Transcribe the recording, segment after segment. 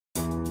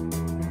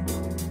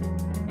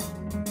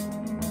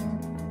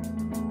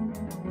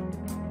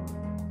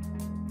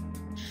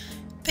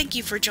Thank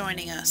you for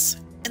joining us.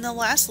 In the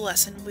last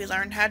lesson, we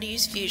learned how to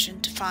use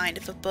Fusion to find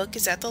if a book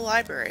is at the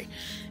library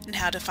and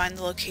how to find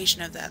the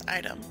location of that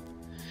item.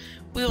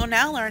 We will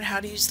now learn how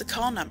to use the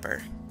call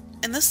number.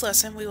 In this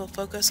lesson, we will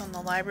focus on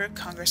the Library of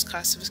Congress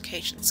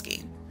classification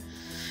scheme.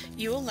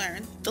 You will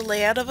learn the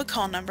layout of a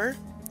call number,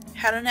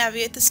 how to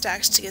navigate the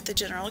stacks to get the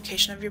general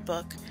location of your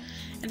book,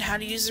 and how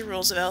to use the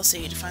rules of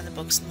LC to find the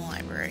books in the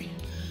library.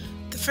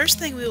 The first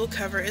thing we will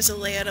cover is the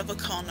layout of a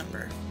call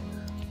number.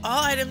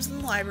 All items in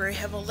the library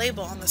have a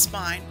label on the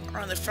spine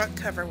or on the front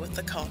cover with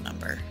the call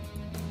number.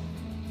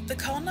 The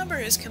call number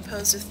is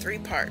composed of three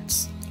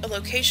parts: a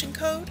location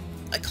code,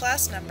 a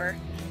class number,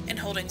 and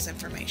holdings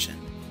information.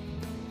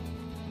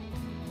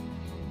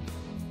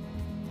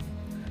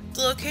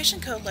 The location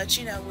code lets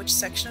you know which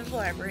section of the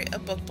library a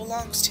book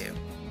belongs to.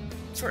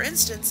 For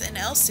instance, in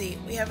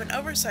LC, we have an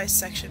oversized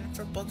section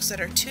for books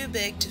that are too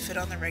big to fit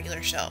on the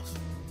regular shelf.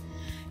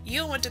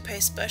 You'll want to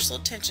pay special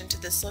attention to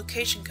this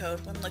location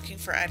code when looking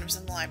for items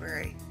in the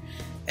library,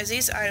 as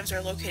these items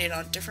are located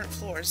on different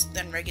floors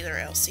than regular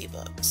LC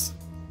books.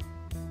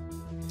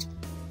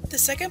 The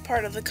second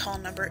part of the call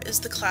number is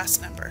the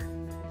class number.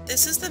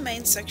 This is the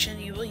main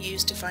section you will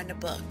use to find a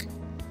book.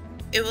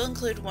 It will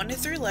include 1 to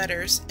 3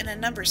 letters in a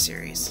number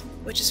series,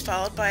 which is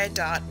followed by a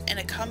dot and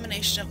a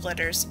combination of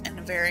letters and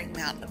a varying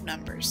amount of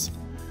numbers.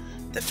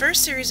 The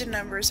first series of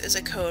numbers is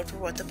a code for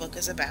what the book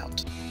is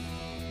about.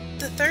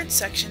 The third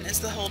section is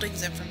the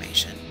holdings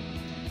information.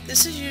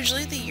 This is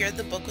usually the year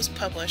the book was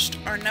published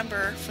or a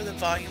number for the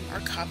volume or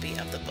copy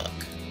of the book.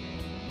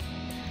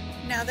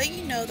 Now that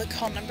you know the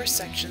call number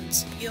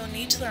sections, you'll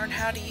need to learn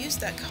how to use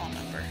that call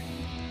number.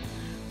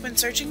 When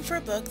searching for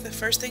a book, the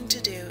first thing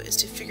to do is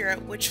to figure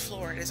out which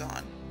floor it is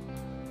on.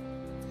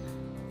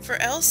 For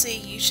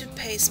LC, you should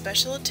pay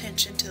special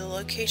attention to the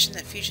location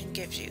that Fusion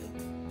gives you.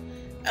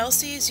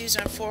 LC is used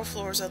on 4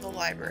 floors of the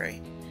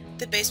library: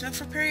 the basement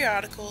for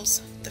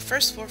periodicals, the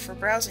first floor for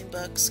browsing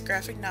books,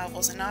 graphic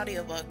novels, and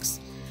audiobooks,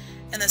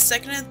 and the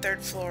second and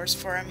third floors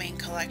for our main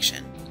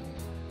collection.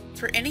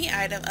 For any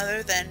item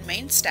other than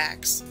main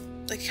stacks,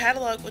 the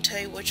catalog will tell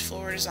you which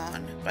floor it is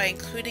on by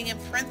including in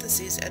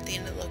parentheses at the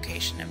end of the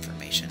location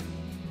information.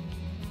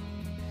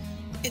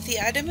 If the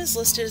item is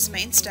listed as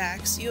main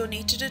stacks, you will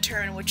need to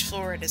determine which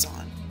floor it is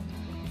on.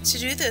 To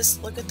do this,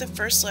 look at the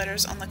first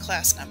letters on the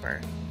class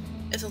number.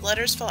 If the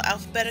letters fall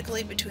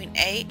alphabetically between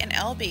A and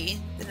LB,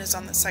 then it is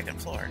on the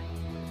second floor.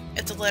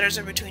 If the letters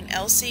are between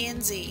LC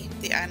and Z,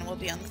 the item will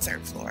be on the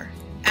third floor.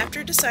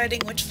 After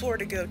deciding which floor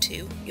to go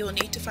to, you will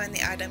need to find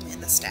the item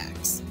in the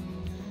stacks.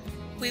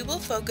 We will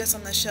focus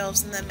on the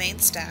shelves in the main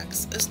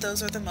stacks, as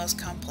those are the most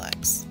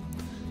complex.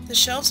 The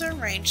shelves are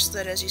arranged so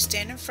that as you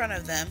stand in front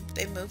of them,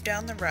 they move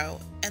down the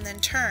row, and then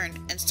turn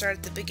and start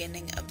at the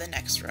beginning of the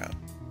next row.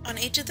 On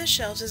each of the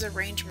shelves is a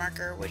range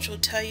marker which will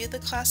tell you the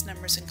class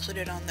numbers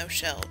included on those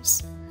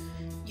shelves.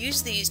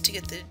 Use these to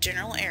get the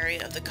general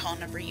area of the call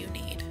number you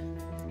need.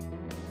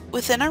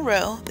 Within a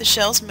row, the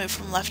shelves move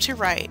from left to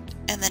right,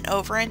 and then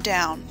over and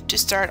down to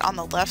start on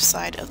the left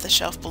side of the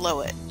shelf below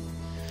it.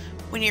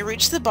 When you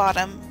reach the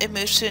bottom, it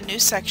moves to a new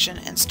section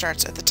and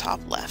starts at the top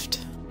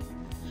left.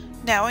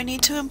 Now we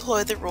need to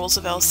employ the rules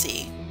of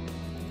LC.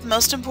 The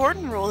most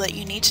important rule that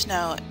you need to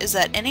know is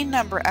that any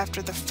number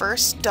after the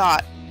first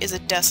dot is a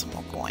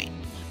decimal point.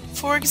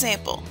 For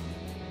example,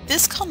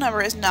 this call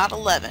number is not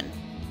 11.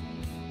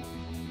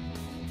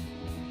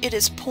 It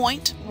is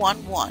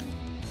 0.11.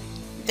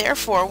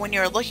 Therefore, when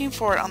you are looking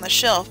for it on the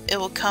shelf, it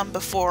will come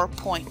before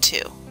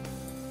 0.2.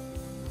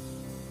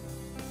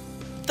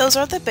 Those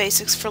are the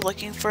basics for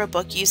looking for a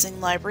book using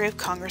Library of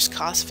Congress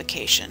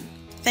classification.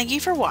 Thank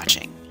you for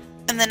watching.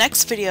 In the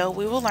next video,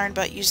 we will learn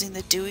about using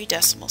the Dewey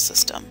Decimal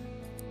System.